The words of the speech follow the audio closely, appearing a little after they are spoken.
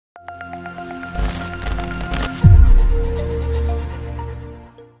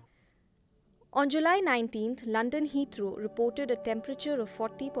On July 19th, London Heathrow reported a temperature of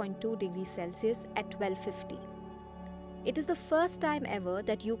 40.2 degrees Celsius at 12:50. It is the first time ever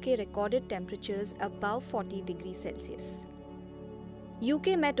that UK recorded temperatures above 40 degrees Celsius.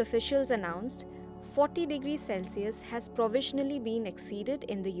 UK Met officials announced 40 degrees Celsius has provisionally been exceeded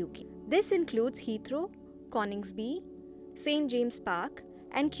in the UK. This includes Heathrow, Coningsby, St James Park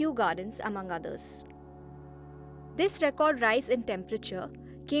and Kew Gardens among others. This record rise in temperature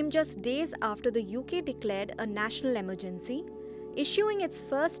came just days after the UK declared a national emergency, issuing its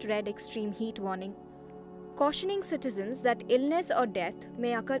first red extreme heat warning, cautioning citizens that illness or death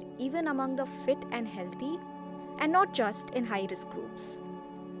may occur even among the fit and healthy and not just in high-risk groups.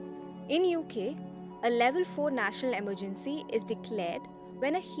 In UK, a level 4 national emergency is declared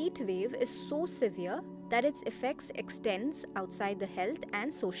when a heat wave is so severe that its effects extends outside the health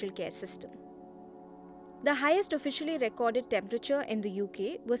and social care system. The highest officially recorded temperature in the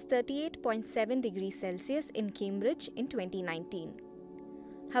UK was 38.7 degrees Celsius in Cambridge in 2019.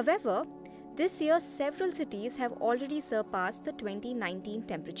 However, this year several cities have already surpassed the 2019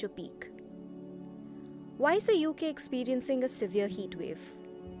 temperature peak. Why is the UK experiencing a severe heat wave?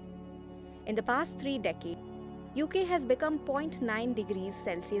 In the past 3 decades, UK has become 0.9 degrees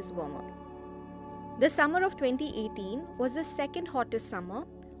Celsius warmer. The summer of 2018 was the second hottest summer,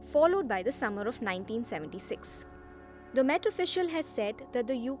 followed by the summer of 1976. The Met official has said that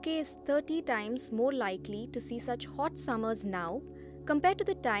the UK is 30 times more likely to see such hot summers now compared to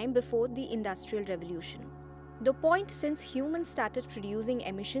the time before the Industrial Revolution, the point since humans started producing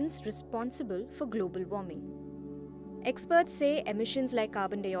emissions responsible for global warming. Experts say emissions like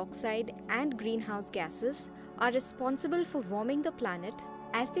carbon dioxide and greenhouse gases are responsible for warming the planet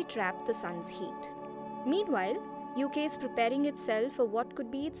as they trap the sun's heat. Meanwhile, UK is preparing itself for what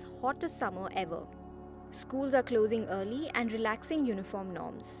could be its hottest summer ever. Schools are closing early and relaxing uniform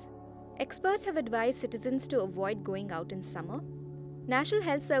norms. Experts have advised citizens to avoid going out in summer. National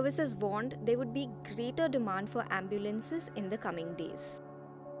Health Services warned there would be greater demand for ambulances in the coming days.